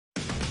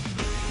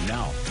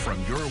Now, from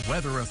your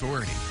weather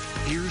authority,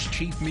 here's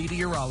Chief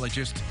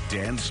Meteorologist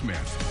Dan Smith.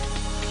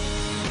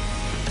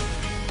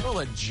 Well,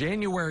 the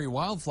January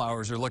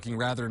wildflowers are looking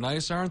rather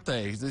nice, aren't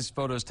they? These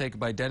photos taken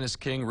by Dennis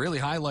King really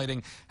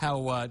highlighting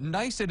how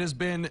nice it has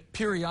been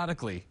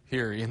periodically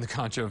here in the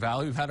Concho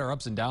Valley. We've had our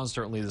ups and downs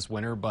certainly this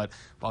winter, but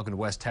welcome to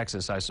West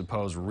Texas, I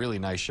suppose. Really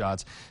nice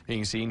shots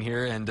being seen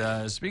here.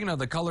 And speaking of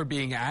the color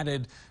being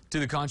added to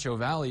the Concho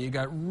Valley, you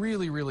got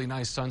really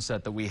nice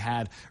sunset that we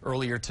had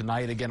earlier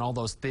tonight. Again, all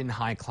those thin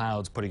high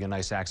clouds putting a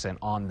nice accent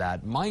on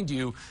that. Mind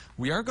you,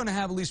 we are going to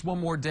have at least one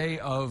more day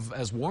of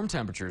as warm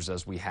temperatures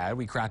as we had.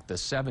 We cracked the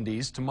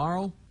 70s.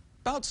 Tomorrow,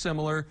 about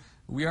similar.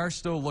 We are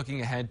still looking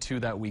ahead to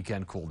that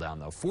weekend cool down,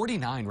 though.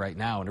 49 right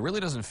now, and it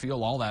really doesn't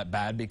feel all that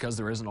bad because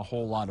there isn't a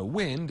whole lot of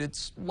wind.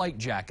 It's light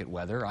jacket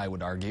weather, I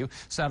would argue.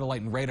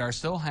 Satellite and radar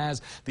still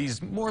has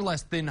these more or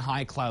less thin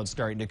high clouds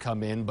starting to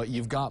come in, but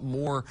you've got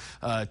more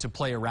to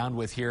play around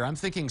with here. I'm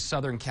thinking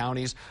southern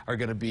counties are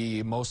going to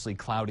be mostly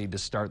cloudy to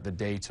start the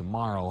day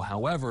tomorrow.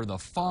 However, the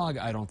fog,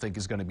 I don't think,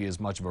 is going to be as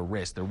much of a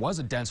risk. There was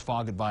a dense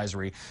fog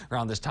advisory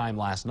around this time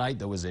last night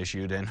that was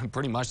issued, and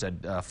pretty much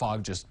that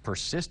fog just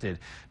persisted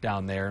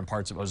down there in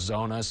parts of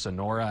Ozona.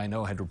 Sonora, I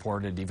know, had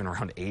reported even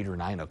around 8 or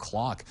 9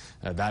 o'clock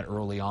that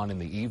early on in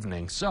the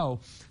evening. So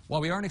while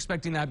we aren't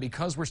expecting that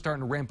because we're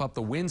starting to ramp up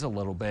the winds a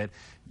little bit,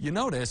 you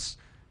notice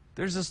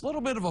there's this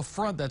little bit of a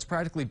front that's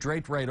practically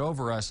draped right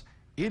over us.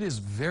 It is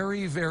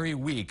very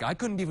weak. I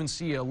couldn't even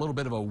see a little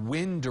bit of a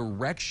wind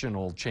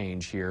directional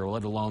change here,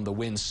 let alone the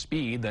wind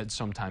speed that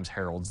sometimes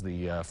heralds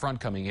the front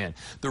coming in.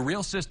 The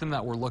real system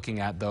that we're looking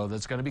at, though,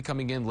 that's going to be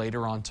coming in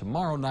later on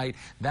tomorrow night,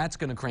 that's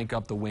going to crank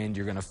up the wind.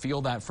 You're going to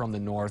feel that from the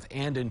north,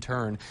 and in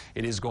turn,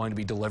 it is going to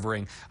be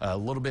delivering a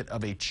little bit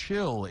of a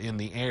chill in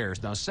the air.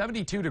 Now,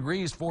 72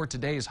 degrees for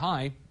today's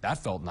high.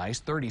 That felt nice.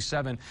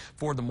 37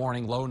 for the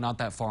morning low, not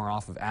that far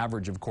off of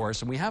average, of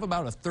course. And we have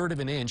about 1/3 of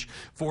an inch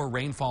for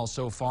rainfall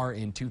so far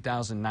in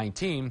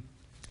 2019.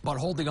 But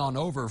holding on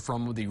over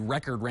from the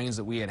record rains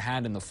that we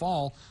had in the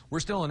fall, we're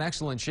still in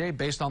excellent shape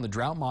based on the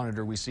drought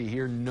monitor we see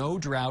here. No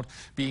drought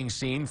being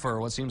seen for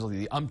what seems like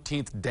the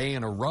umpteenth day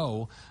in a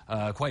row.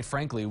 Quite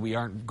frankly, we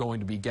aren't going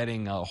to be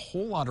getting a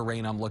whole lot of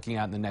rain I'm looking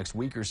at in the next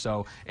week or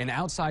so. An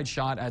outside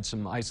shot at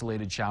some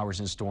isolated showers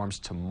and storms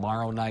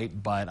tomorrow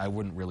night, but I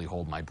wouldn't really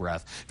hold my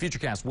breath.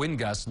 Futurecast wind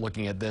gusts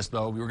looking at this,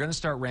 though. We're going to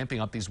start ramping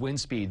up these wind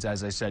speeds,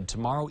 as I said.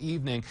 Tomorrow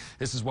evening,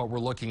 this is what we're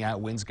looking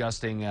at. Winds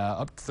gusting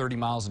up to 30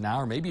 miles an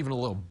hour, maybe even a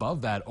little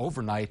above that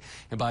overnight,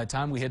 and by the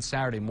time we hit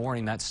Saturday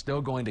morning, that's still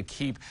going to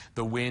keep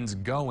the winds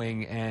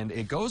going, and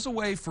it goes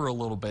away for a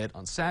little bit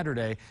on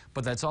Saturday,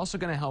 but that's also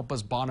going to help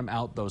us bottom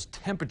out those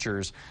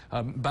temperatures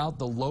about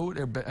the low,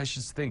 I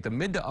should think, the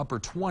mid to upper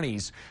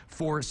 20s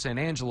for San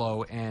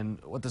Angelo.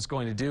 And what that's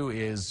going to do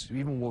is,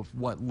 even with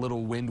what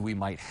little wind we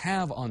might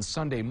have on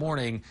Sunday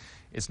morning,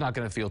 it's not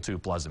going to feel too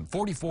pleasant.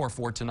 44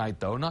 for tonight,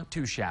 though, not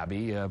too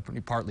shabby,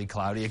 pretty partly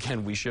cloudy.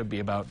 Again, we should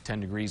be about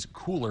 10 degrees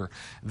cooler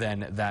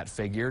than that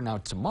figure. Now,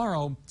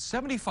 tomorrow,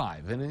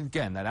 75. And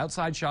again, that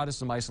outside shot of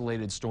some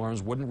isolated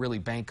storms, wouldn't really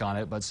bank on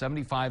it, but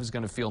 75 is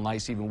going to feel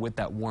nice even with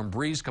that warm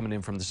breeze coming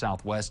in from the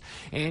southwest.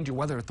 And your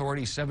Weather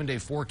Authority 7-day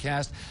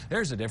forecast,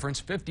 there's a difference,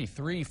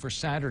 53 for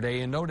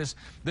Saturday. And notice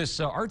this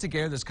Arctic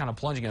air that's kind of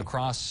plunging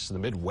across the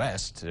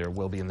Midwest, there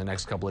will be in the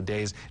next couple of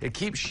days, it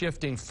keeps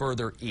shifting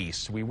further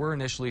east. We were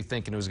initially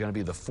thinking it was going to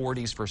be the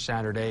 40s for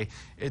Saturday.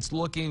 It's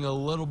looking a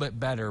little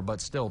bit better,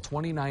 but still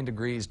 29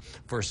 degrees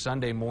for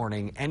Sunday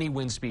morning. Any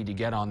wind speed you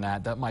get on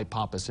that might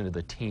pop us into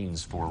the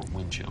teens for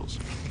wind chills.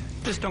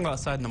 Just don't go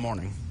outside in the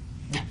morning.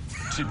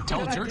 Should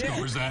tell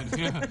churchgoers that.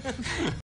 Yeah.